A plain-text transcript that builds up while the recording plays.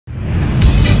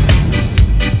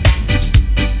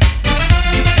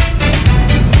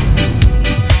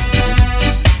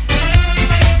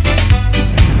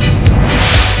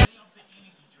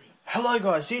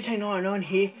Hello guys, ZT99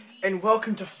 here, and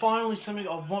welcome to finally something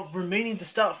I've been meaning to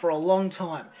start for a long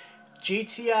time.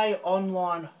 GTA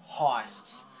Online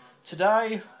Heists.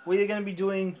 Today, we're going to be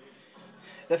doing,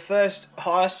 the first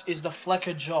heist is the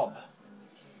Flecca job.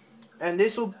 And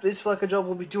this Flecca job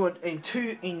will be doing in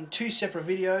two separate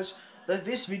videos.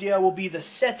 This video will be the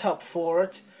setup for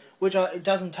it, which it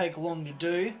doesn't take long to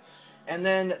do. And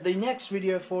then the next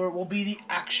video for it will be the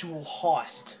actual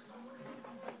heist.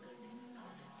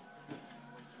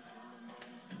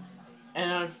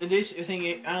 And this thing,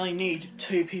 you only need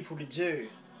 2 people to do.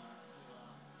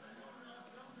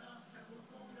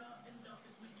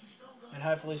 And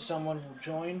hopefully someone will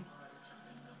join.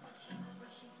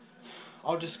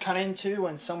 I'll just cut into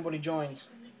when somebody joins.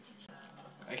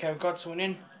 Okay, we've got someone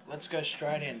in. Let's go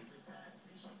straight in.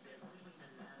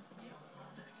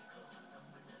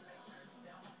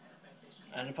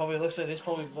 And it probably looks like this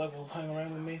bloke will hang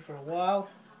around with me for a while.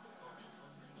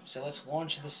 So let's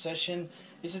launch the session.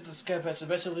 This is the scope out, so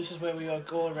basically this is where we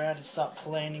go around and start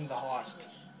planning the heist.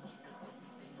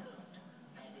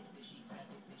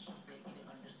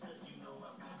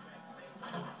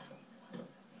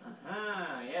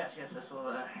 Yes, this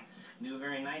will do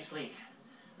very nicely.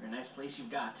 Very nice place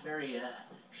you've got. Very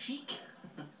chic.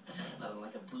 Nothing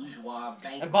like a bourgeois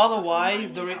bank. And by the way,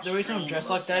 the reason I'm dressed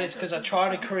like that is because I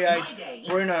tried to create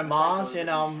Bruno Mars in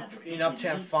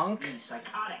Uptown Funk.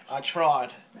 I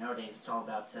tried. Nowadays it's all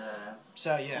about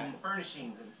so yeah.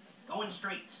 Furnishings and going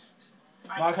straight.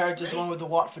 My character's the one with the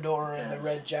white fedora and the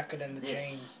red jacket and the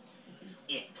jeans. Is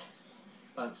it?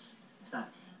 Well, it's not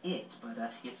it,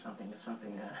 but it's something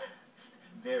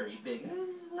very big.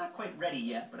 It's not quite ready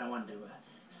yet, but I wanted to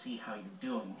see how you're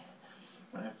doing.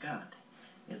 What I've got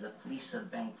is a Flecca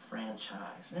bank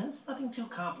franchise, and it's nothing too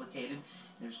complicated.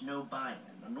 There's no buy-in.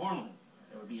 Now, normally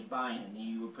there would be a buy-in.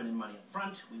 You would put in money up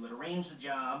front, we would arrange the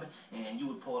job, and you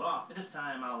would pull it off. But this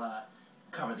time I'll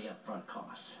cover the upfront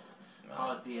costs.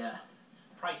 Call it the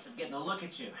price of getting a look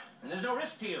at you. And there's no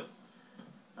risk to you.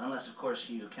 Unless, of course,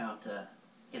 you count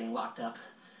getting locked up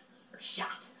or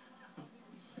shot.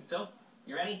 So,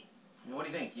 you ready? What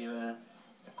do you think? You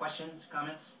got questions,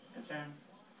 comments, concerns?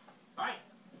 All right.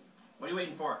 What are you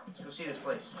waiting for? Let's go see this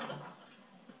place.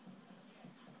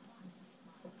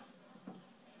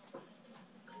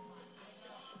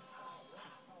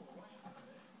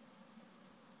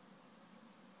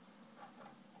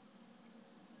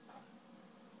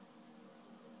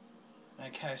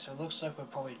 Okay, so it looks like we're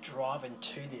probably driving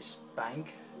to this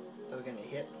bank that we're going to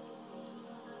hit.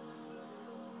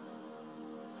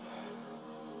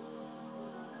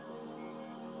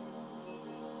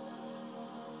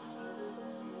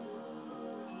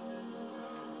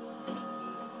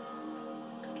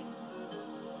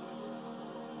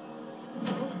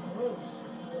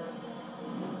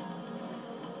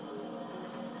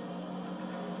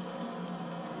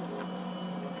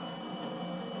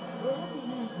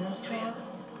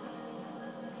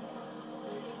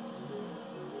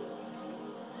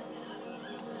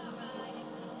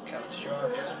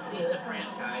 There's a Flecca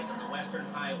franchise on the Western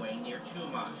Highway near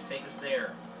Chumash. Take us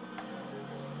there.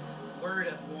 Word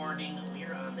of warning,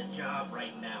 we're on the job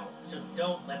right now, so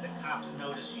don't let the cops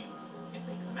notice you. If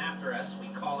they come after us, we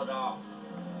call it off.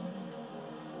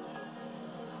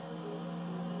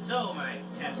 So, my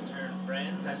taciturn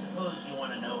friends, I suppose you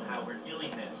want to know how we're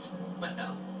doing this.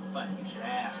 Well, funny you should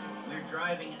ask. We're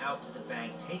driving out to the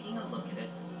bank, taking a look at it,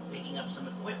 picking up some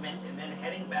equipment, and then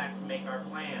heading back to make our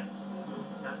plans.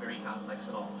 Not very complex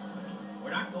at all.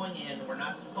 We're not going in, we're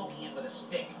not poking it with a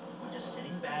stick. We're just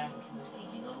sitting back and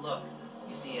taking a look.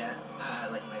 You see, I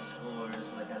like my scores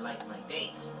like I like my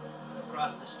dates.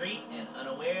 Across the street and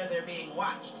unaware they're being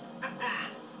watched.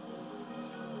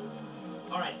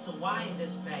 Alright, so why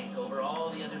this bank over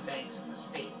all the other banks in the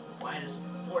state? Why does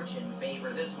fortune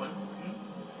favor this one?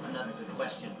 Another good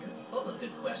question. You're full of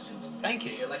good questions. Thank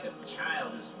you. You're like a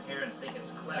child whose parents think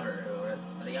it's clever, or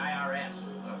the IRS.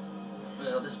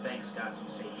 Well, this bank's got some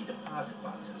safety deposit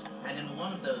boxes, and in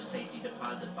one of those safety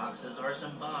deposit boxes are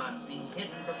some bonds being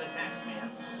hidden from the tax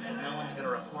man, and no one's going to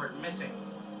report missing.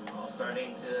 All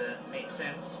starting to make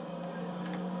sense.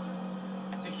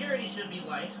 Security should be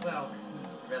light, well,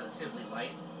 relatively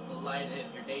light. Light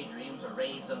if your daydreams are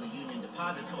raids on the Union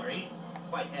Depository.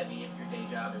 Quite heavy if your day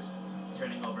job is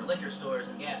turning over liquor stores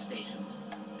and gas stations.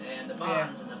 And the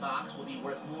bonds in the box will be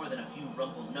worth more than a few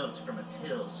rumpled notes from a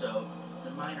till, so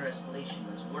the minor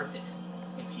escalation is worth it,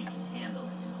 if you can handle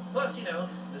it. Plus, you know,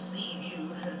 the sea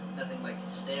view, nothing like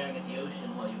staring at the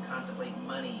ocean while you contemplate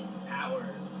money and power,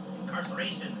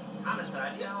 incarceration,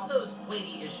 homicide, yeah, all those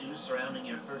weighty issues surrounding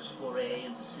your first foray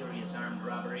into serious armed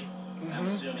robbery. I'm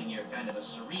assuming you're kind of a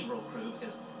cerebral crew,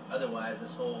 because Otherwise,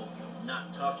 this whole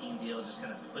not talking deal just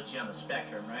kind of puts you on the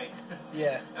spectrum, right?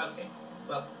 Yeah. Okay.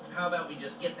 Well, how about we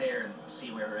just get there and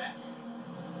see where we're at?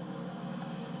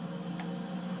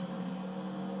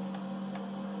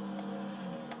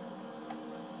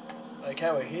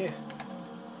 Okay, we're here.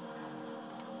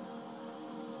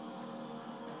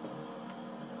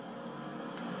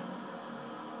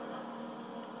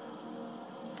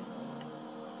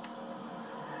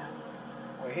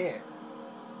 We're here.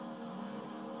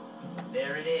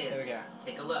 There it is. There we go.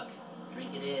 Take a look.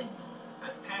 Drink it in.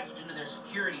 I've patched into their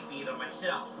security feed on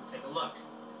myself. Take a look.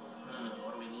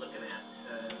 What are we looking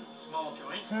at? Small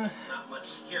joint. Not much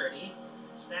security.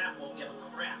 Staff won't give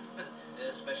a crap.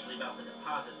 Especially about the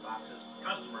deposit boxes.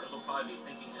 Customers will probably be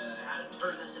thinking how to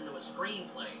turn this into a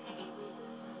screenplay.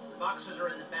 The boxes are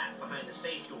in the back behind the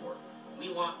safe door.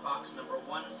 We want box number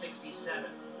 167.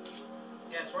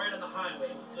 Yeah, it's right on the highway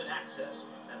with good access.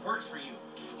 That works for you.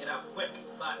 Get out quick,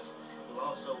 but it will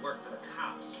also work for the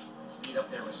cops. Speed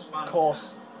up their response. Of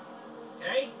course. Time.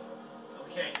 Okay?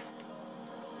 Okay.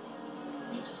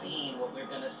 You've seen what we're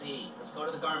gonna see. Let's go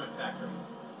to the garment factory.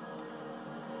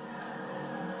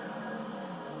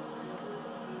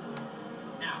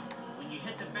 Now, when you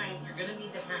hit the bank, you're gonna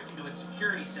need to hack into its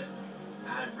security system.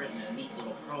 I've written a neat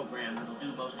little program that'll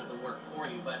do most of the work for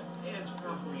you, but it's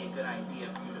probably a good idea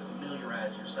for you to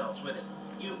familiarize yourselves with it.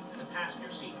 You, in the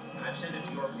passenger seat, I've sent it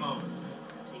to your phone.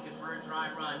 Take it for a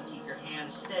dry run, keep your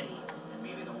hands steady, and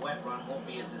maybe the wet run won't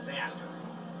be a disaster.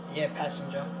 Yeah,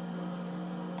 passenger.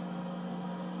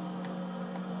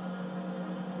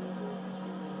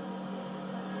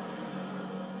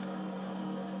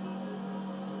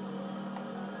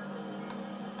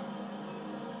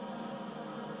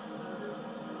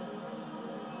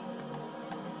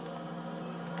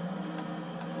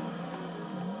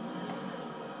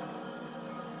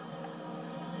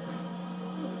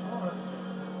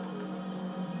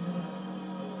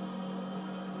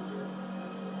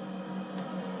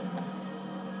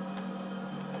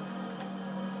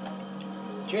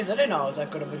 Jeez, I didn't know I was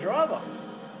that good of a driver.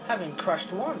 Haven't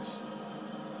crashed once.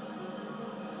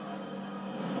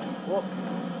 Whoop.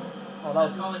 Oh, that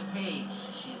Let's was... call it Paige.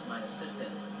 She's my assistant.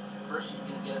 First she's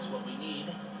going to get us what we need,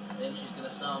 then she's going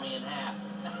to saw me in half.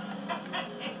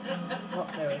 Oh,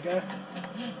 there we go.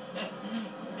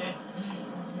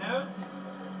 No?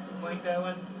 Like that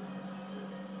one?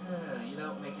 You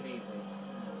don't make it easy.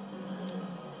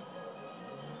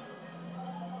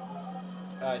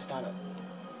 Oh, it's done it.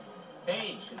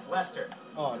 Paige, it's Lester.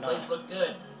 Oh, the no. place looked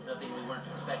good. Nothing we weren't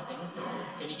expecting.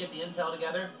 Can you get the intel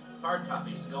together? Hard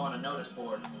copies to go on a notice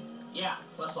board. Yeah,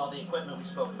 plus all the equipment we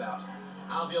spoke about.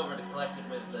 I'll be over to collect it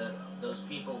with those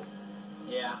people.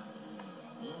 Yeah.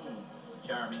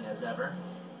 Charming as ever.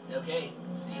 Okay,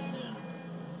 see you soon.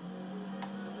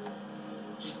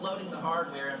 She's loading the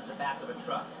hardware into the back of a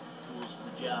truck. Tools for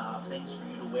the job, things for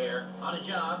you to wear. On a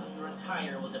job, your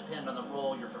attire will depend on the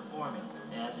role you're performing.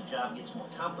 As the job gets more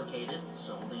complicated,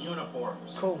 so will the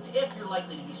uniforms. Cool. If you're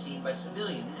likely to be seen by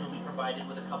civilians, you'll be provided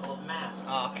with a couple of masks.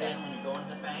 Okay. Then when you go into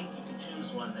the bank, you can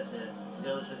choose one that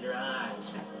goes with your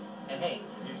eyes. And hey,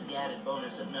 there's the added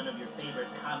bonus of none of your favorite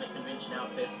comic convention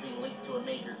outfits being linked to a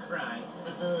major crime.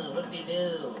 What did he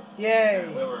do? Yay!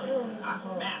 Where were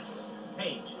we? Masks.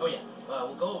 Paige. Oh yeah.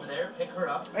 We'll go over there, pick her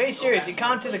up. Are you serious? You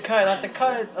can't do the code. Like the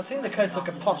code, I think the code's like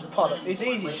a post pot. It's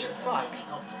easy as fuck.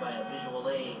 Helped by a visual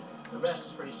aid. The rest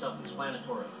is pretty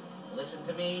self-explanatory. Listen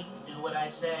to me, do what I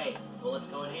say. Bullets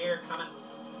go in here, come in.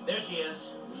 There she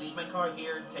is. We leave my car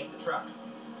here, take the truck.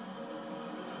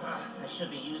 I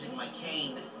should be using my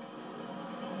cane.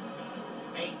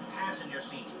 Hey, passenger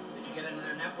seat. Did you get into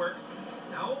their network?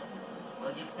 No?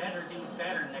 Well, you better do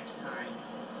better next time.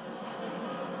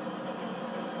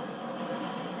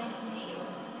 Nice to meet you.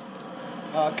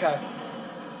 Okay.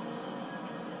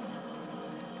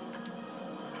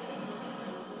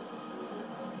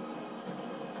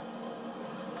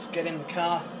 Let's get in the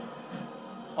car.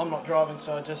 I'm not driving,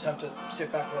 so I just have to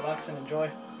sit back, relax, and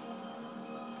enjoy.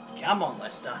 Come on,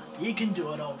 Lester. You can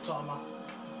do it, old timer.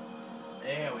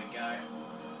 There we go.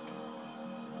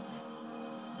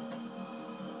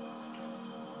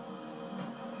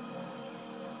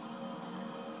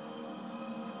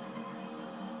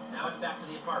 Now it's back to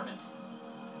the apartment.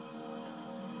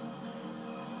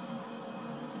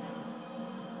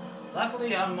 Luckily,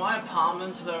 my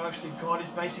apartment that I've actually got is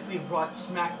basically right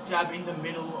smack dab in the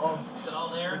middle of Is it all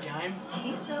the there? game. I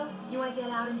think so. You want to get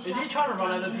out and Is chat? he trying to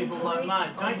run over people like,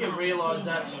 mate, don't you realise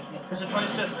that you're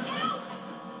supposed to...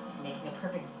 Making a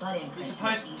perfect butt impression. You're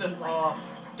supposed to... You Oh,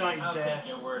 don't you I'll dare. take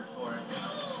your word for it.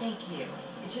 Thank you.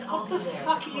 It should all What be the there.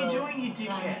 fuck are you Clothes, doing, you guns,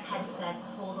 dickhead? headsets,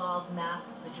 holdalls,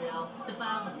 masks, the drill. The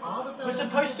files of all the We're photos.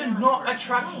 supposed to and not videos.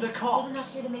 attract Hey, the There's enough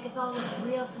cops. here to make us all look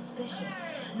real suspicious.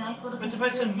 Nice little We're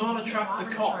supposed to conspiracy not to attract the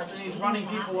robbery cops, charge and he's waiting running to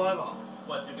people happen. over.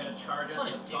 What, they're gonna charge us What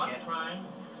a with thought dickhead. crime?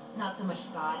 Not so much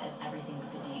thought as everything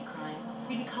but the deed crime.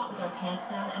 We'd be caught with our pants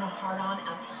down and a hard-on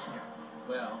out to here.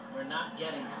 Well, we're not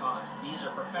getting caught. These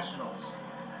are professionals.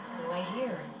 So I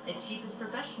hear. The cheapest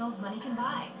professionals money can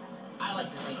buy. I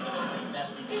like to think of it as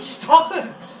investing. Stop it!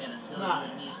 And until No. you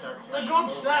and me start For playing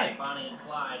God's both like sake. Bonnie and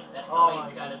Clyde, that's the Oh way my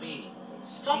it's God. gotta be.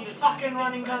 Stop She didn't fucking think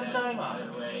running by guns that- over. by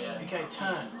the way, Okay, she's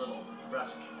turn. just a little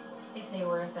brusque. If they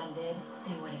were offended,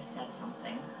 they would have said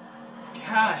something.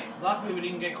 Okay, luckily we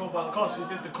didn't get caught by the cops,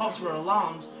 because if the cops were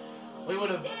alarmed, we would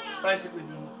have basically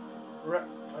been.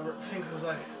 I think it was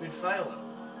like we'd failed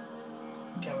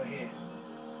it. Okay, we're here.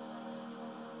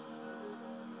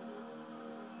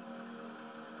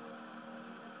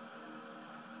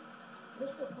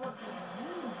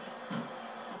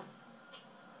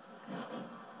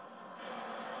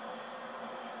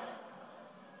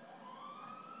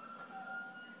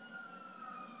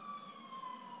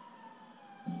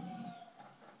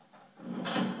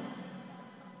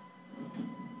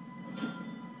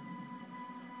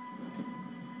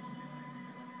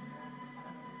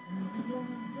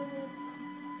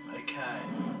 Okay,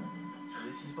 so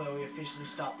this is where we officially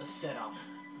start the setup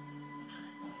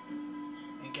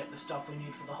and get the stuff we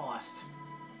need for the heist.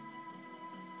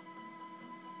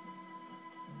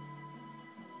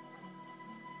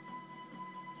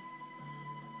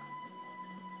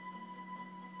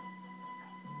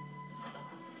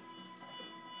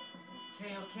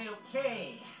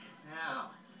 Okay.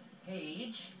 Now,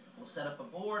 Paige, we'll set up a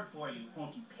board for you,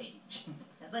 won't you, Paige?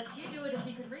 I'd let you do it if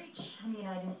you could reach. I mean,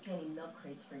 I didn't see any milk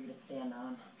crates for you to stand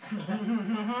on.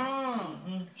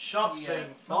 Shots The, being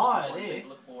most fired important here. thing to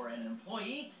look for in an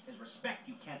employee is respect.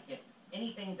 You can't get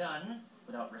anything done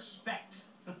without respect.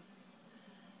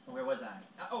 Where was I?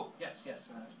 Yes,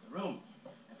 the room.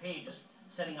 Paige is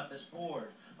setting up this board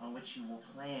on which you will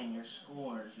plan your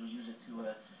scores. You'll use it to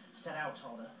set out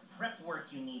all the prep work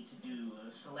you need to do,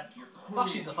 select your crew. Fuck,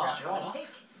 she's a fast What you rider. take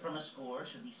from a score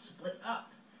should be split up.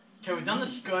 Okay, we've done the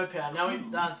scope out. Now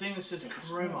the thing that says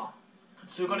Karuma.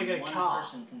 So we've got to get a One car.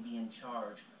 person can be in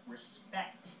charge.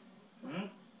 Respect.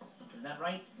 Isn't that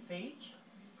right, Paige?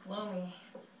 Blow me.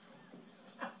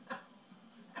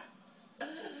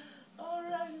 All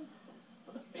right.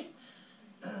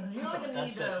 You're That's only what gonna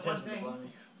Dad says. need It one doesn't thing blow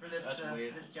me. for this That's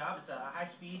weird. this job. It's a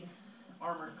high-speed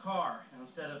armored car. And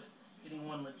instead of getting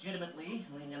one legitimately,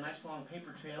 leaving a nice long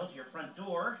paper trail to your front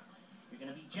door, you're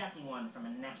going to be jacking one from a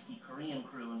nasty Korean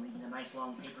crew and leaving a nice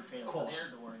long paper trail to Course.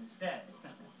 their door instead.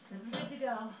 This is good to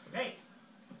go. Okay,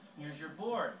 here's your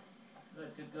board.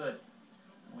 Good.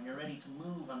 When you're ready to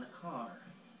move on the car,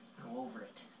 go over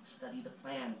it, study the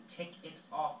plan, tick it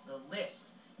off the list.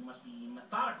 You must be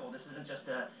methodical. This isn't just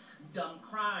a dumb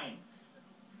crime.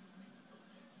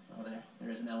 Oh, there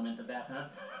is an element of that, huh?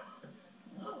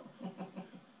 Oh.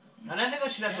 I don't think I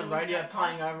should have the And radio we've got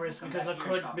playing over it Come because I back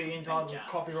here and could talk. be entitled Good with job.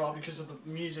 copyright because of the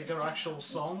music or actual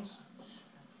songs.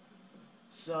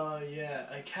 So yeah,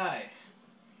 okay.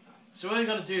 So what we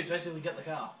got to do is basically get the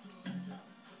car.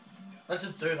 Let's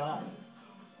just do that.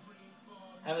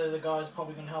 Have the other guys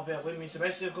probably gonna help out with me. So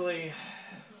basically,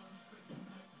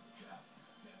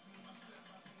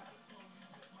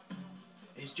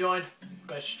 he's joined.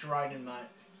 Go straight in, mate.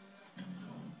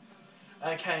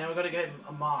 Okay, now we've got to get him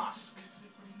a mask.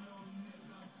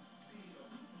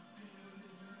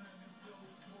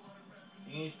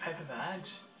 You can use paper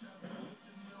bags.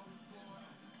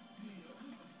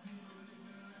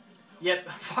 Yep,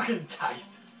 fucking tape.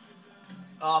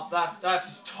 Oh, that's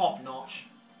just top notch.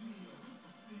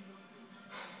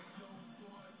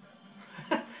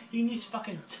 You can use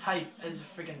fucking tape as a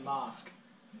freaking mask.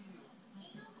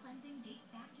 Anal cleansing dates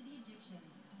back to the Egyptians.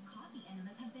 Coffee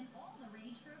enemas have been all the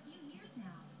rage for a few years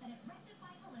now. And at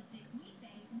Rectify Holistic, we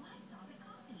say, why stop at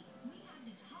coffee? We have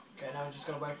to top Okay, now we just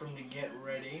gotta wait for him to get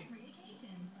ready. every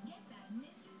occasion. Get that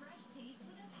minty fresh taste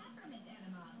with a peppermint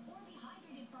enema. Or be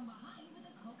hydrated from behind with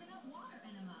a coconut water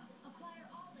enema. Acquire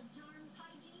all the charm,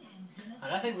 hygiene, and I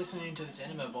don't think listening to this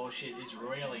anime bullshit is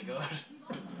really good.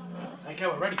 Okay,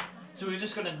 we're ready. So we're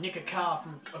just gonna nick a car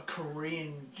from a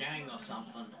Korean gang or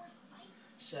something.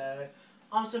 So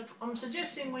I'm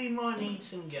suggesting we might need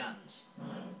some guns.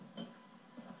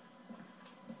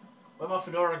 Where'd my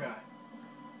fedora go?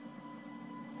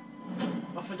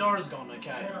 My fedora's gone.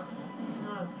 Okay.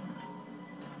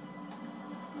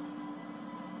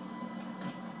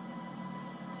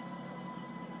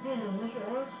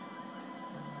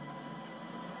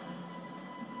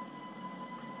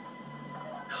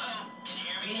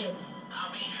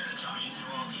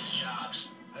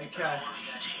 Okay. What we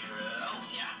got here? Oh,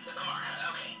 yeah, the car.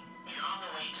 Okay. You're on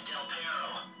the way to Del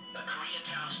Perro. A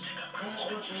Koreatown stick-up crew's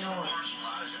been using the parking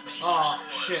lot as a base Oh,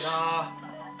 for shit, Now,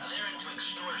 they're into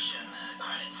extortion,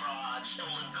 credit fraud,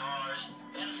 stolen cars,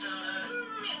 and some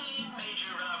mini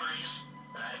major robberies.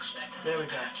 I expect them there to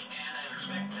we be go. back, and I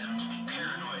expect them to be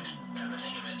paranoid. Come to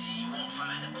think of it, you won't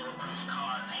find a bulletproof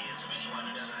car in the hands of anyone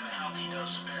who doesn't have a healthy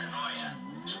dose of paranoia.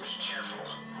 So be careful.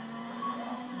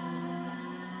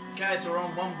 Okay, so we're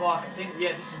on one bike. I think,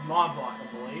 yeah, this is my bike, I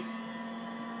believe.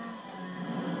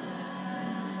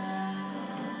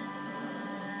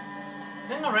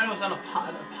 I think I ran was on a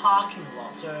parking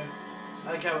lot, so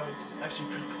okay, well, it's actually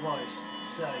pretty close.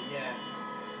 So yeah.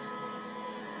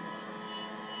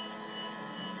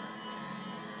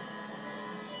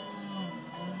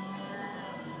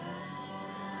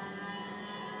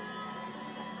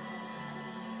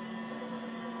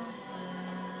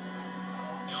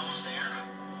 You almost there?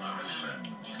 Remember,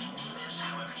 you can do this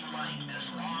however you like,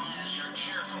 as long as you're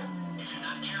careful. If you're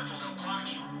not careful, they'll clock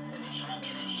you, and then you won't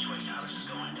get any choice how this is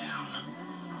going down.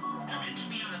 They're meant to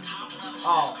be on the top level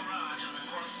of this garage on the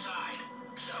north side.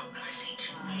 So, I see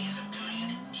two ways of doing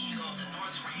it. You go up the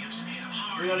north ramps and hit them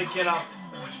hard. We gotta get up.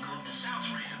 Or you go up the south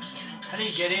ramps, get in position. How do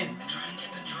you get in? And try to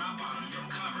get the drop on them from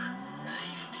cover.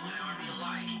 You can do it however you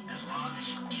like, as long as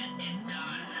you get it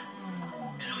done.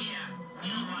 And oh yeah, we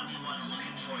don't want anyone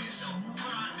looking for you, so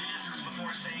put on masks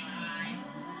before saying hi.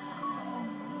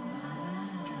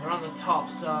 We're on the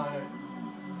top, so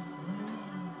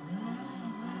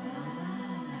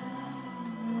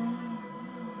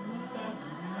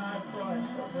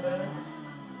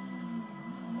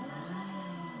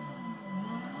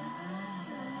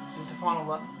is this the final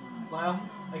layer?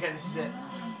 Okay, this is it.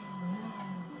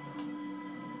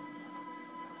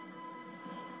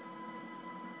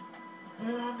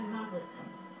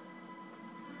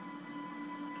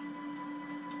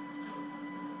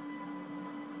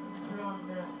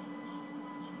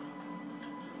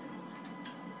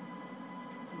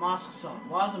 Mask's on.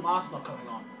 Why is the mask not coming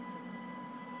on?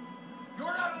 You're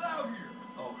not allowed here!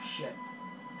 Oh shit.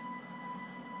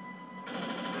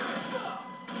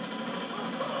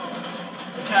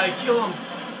 Okay, kill them.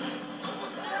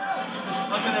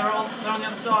 Okay, they're on the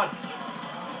other side.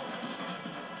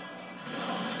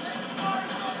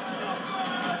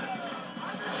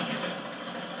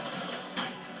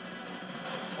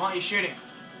 Why aren't you shooting?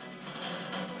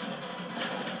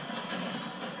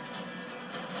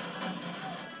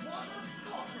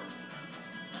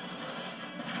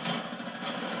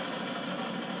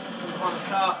 Someone behind the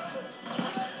car.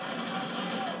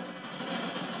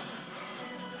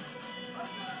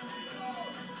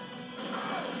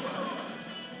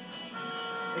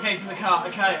 Okay, he's in the car.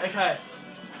 Okay.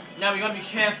 Now we gotta be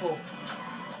careful.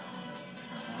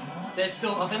 There's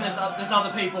still, I think there's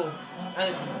other people,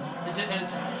 and it's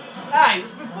hey,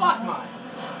 let's be black, mate.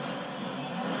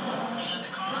 You got the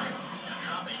car? Now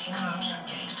drop any cops or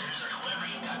gangsters or whoever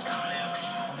you got coming after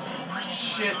you. And bring it to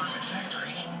Shit. the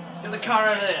factory. Get the car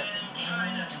out of there. And try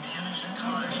not to damage the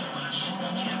car too much. You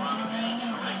can't rob a bank in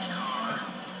a wrecked car.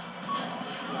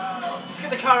 Just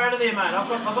get the car out of there, mate. I've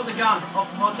got the gun.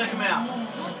 I'll take him out.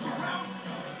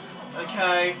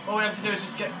 Okay, all we have to do is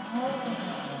just get.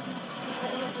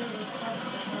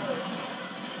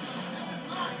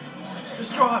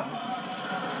 Just drive.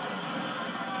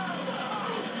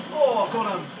 Oh, I've got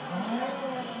him.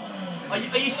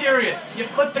 Are you serious? You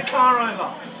flipped the car over.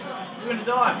 You're gonna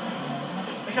die.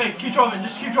 Okay, keep driving.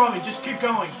 Just keep driving. Just keep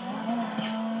going.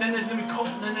 Then there's gonna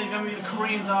be the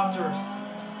Koreans after us.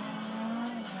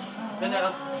 Then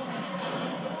they're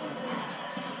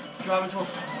driving to a.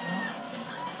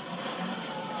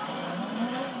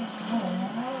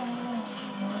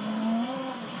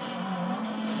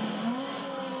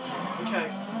 Okay,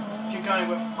 keep going.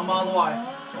 We're a mile away.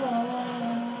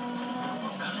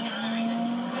 How's it driving? I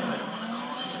don't want to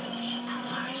call this an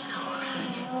idiot-proof heist car.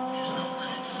 There's no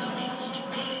limit to some people's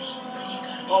stupidity. But you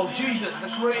gotta be Oh Jesus! The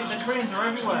Koreans are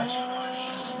everywhere. one of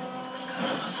these. It's got a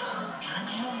muscle,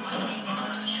 traction, lightweight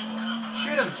car that should come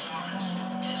Shoot him! performance.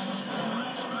 This is the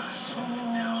one for us.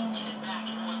 Now get it back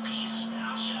in one piece, and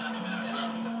I'll shut up about it.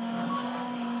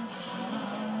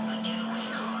 A getaway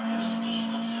car has to be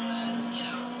able to,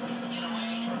 get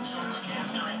away. So look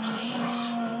after it, please.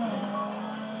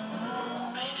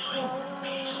 How you doing?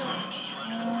 Page is going to meet you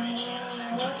under the bridge near the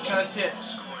factory. Okay, that's it. The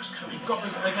score's coming. We've got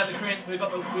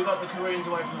we got the Koreans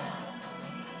away from us.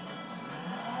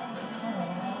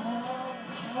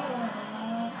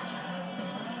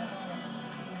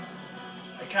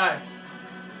 Okay.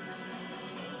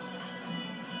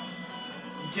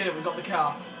 We did it. We got the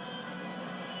car.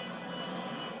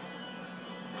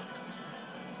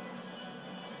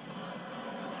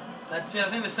 That's it. I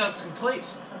think the setup's complete.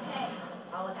 Okay,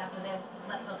 I'll look after this.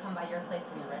 Let's not come by your place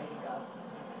when you're ready to go.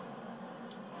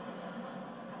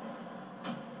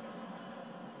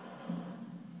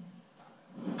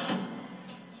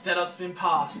 Setup's been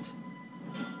passed.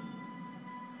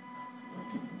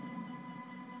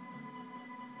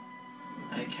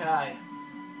 Okay.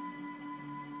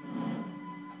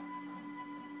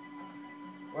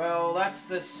 Well, that's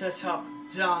the setup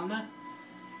done.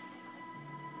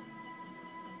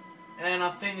 And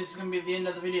I think this is going to be the end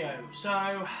of the video.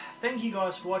 So, thank you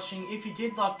guys for watching. If you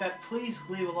did like that, please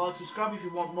leave a like, subscribe if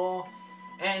you want more.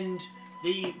 And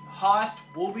the heist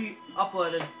will be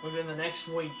uploaded within the next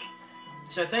week.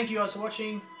 So thank you guys for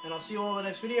watching, and I'll see you all in the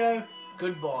next video.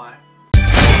 Goodbye.